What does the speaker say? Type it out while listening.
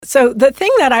So the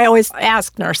thing that I always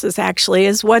ask nurses actually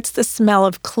is, what's the smell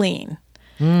of clean?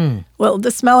 Well, the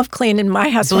smell of clean in my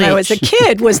house when I was a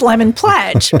kid was lemon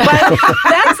pledge. But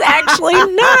that's actually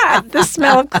not the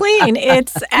smell of clean.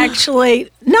 It's actually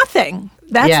nothing.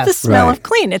 That's the smell of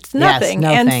clean. It's nothing.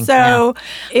 And so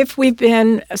if we've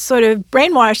been sort of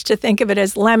brainwashed to think of it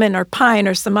as lemon or pine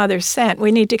or some other scent,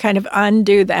 we need to kind of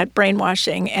undo that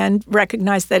brainwashing and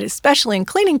recognize that, especially in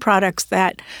cleaning products,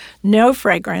 that no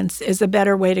fragrance is a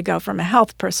better way to go from a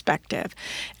health perspective.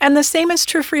 And the same is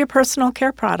true for your personal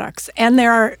care products. And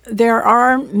there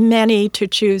are many to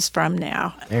choose from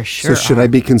now. There sure So should I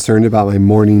be concerned about my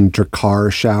morning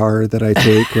Drakkar shower that I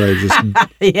take, where I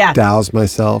just douse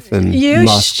myself in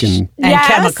musk and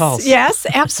chemicals? Yes,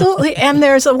 absolutely. And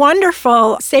there's a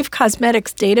wonderful Safe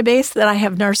Cosmetics database that I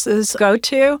have nurses go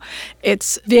to.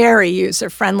 It's very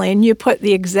user-friendly, and you put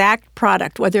the exact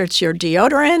product, whether it's your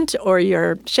deodorant or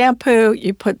your shampoo,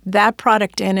 you put that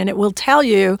product in, and it will tell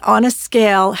you on a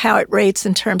scale how it rates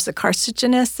in terms of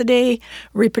carcinogenicity,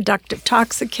 reproductive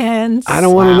toxicants. I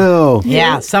don't want to know.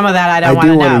 Yeah, some of that I don't want to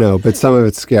know. I do want to know, but some of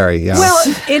it's scary, yeah.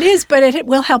 Well, it is, but it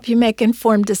will help you make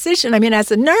informed decision. I mean,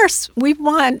 as a nurse, we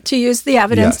want to use the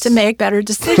evidence to make better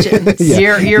decisions.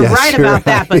 You're right about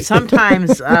that, but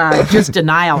sometimes just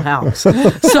denial helps.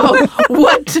 So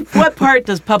what part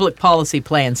does public policy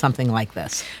play in something like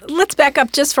this? Let's back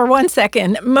up just for 1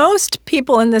 second. Most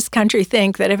people in this country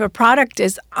think that if a product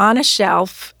is on a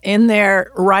shelf in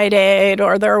their Rite Aid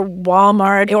or their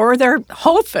Walmart or their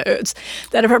Whole Foods,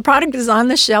 that if a product is on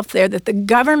the shelf there, that the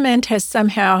government has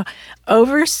somehow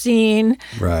overseen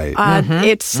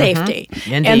its safety.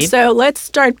 Indeed. And so let's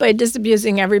start by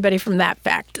disabusing everybody from that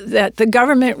fact, that the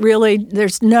government really,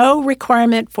 there's no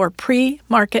requirement for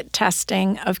pre-market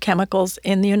testing of chemicals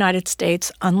in the United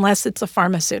States unless it's a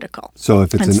pharmaceutical. So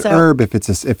if it's herb, if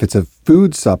it's a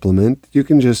food supplement, you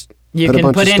can just put a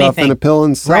bunch of stuff in a pill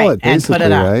and sell it, basically, and put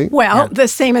it up. right? Well, the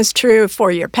same is true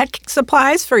for your pet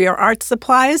supplies, for your art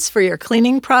supplies, for your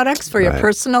cleaning products, for your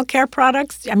personal care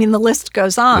products. I mean, the list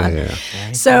goes on.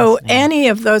 So any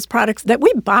of those products that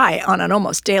we buy on an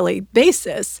almost daily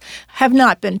basis have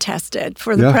not been tested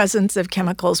for the presence of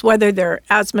chemicals, whether they're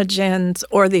asthmagens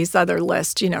or these other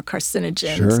lists,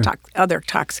 carcinogens, other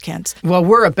toxicants. Well,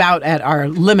 we're about at our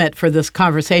limit for this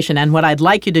conversation, and what I'd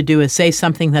like you to do is say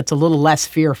something that's a little less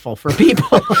fearful for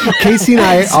people. Casey and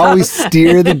I always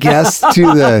steer the guests to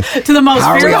the most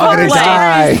fearful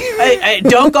place.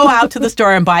 Don't go out to the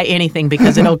store and buy anything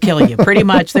because it'll kill you. Pretty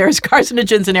much, there's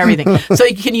carcinogens and everything. So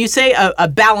can you say a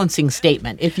balancing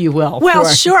statement, if you will? Well,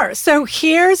 sure. So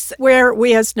here's where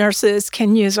we as nurses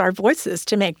can use our voices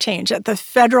to make change. At the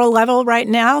federal level right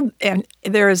now, and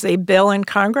there is a bill in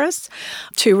Congress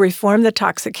to reform the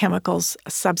Toxic Chemicals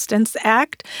Substance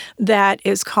Act that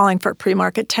is calling for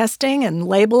pre-market testing and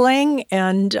labeling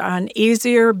and an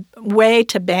easier way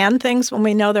to ban things when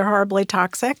we know they're horribly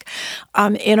toxic.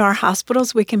 In our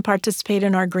hospitals, we can participate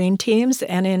in our green teams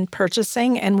and in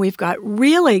purchasing, and we've got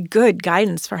really good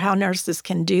guidance for how nurses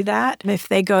can do that. If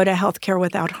they go to Healthcare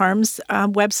Without Harm's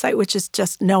website, which is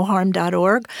just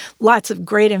noharm.org, lots of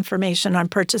great information on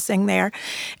purchasing there.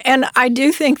 And I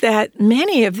do think that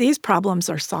many of these problems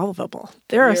are solvable.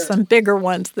 There are some bigger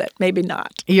ones that maybe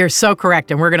not. You're so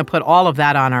correct, and we're going to put all of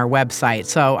that on our website.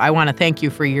 So I want to thank you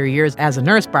for your years as a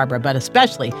nurse, Barbara, but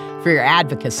especially for your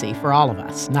advocacy for all of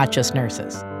us, not just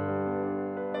nurses.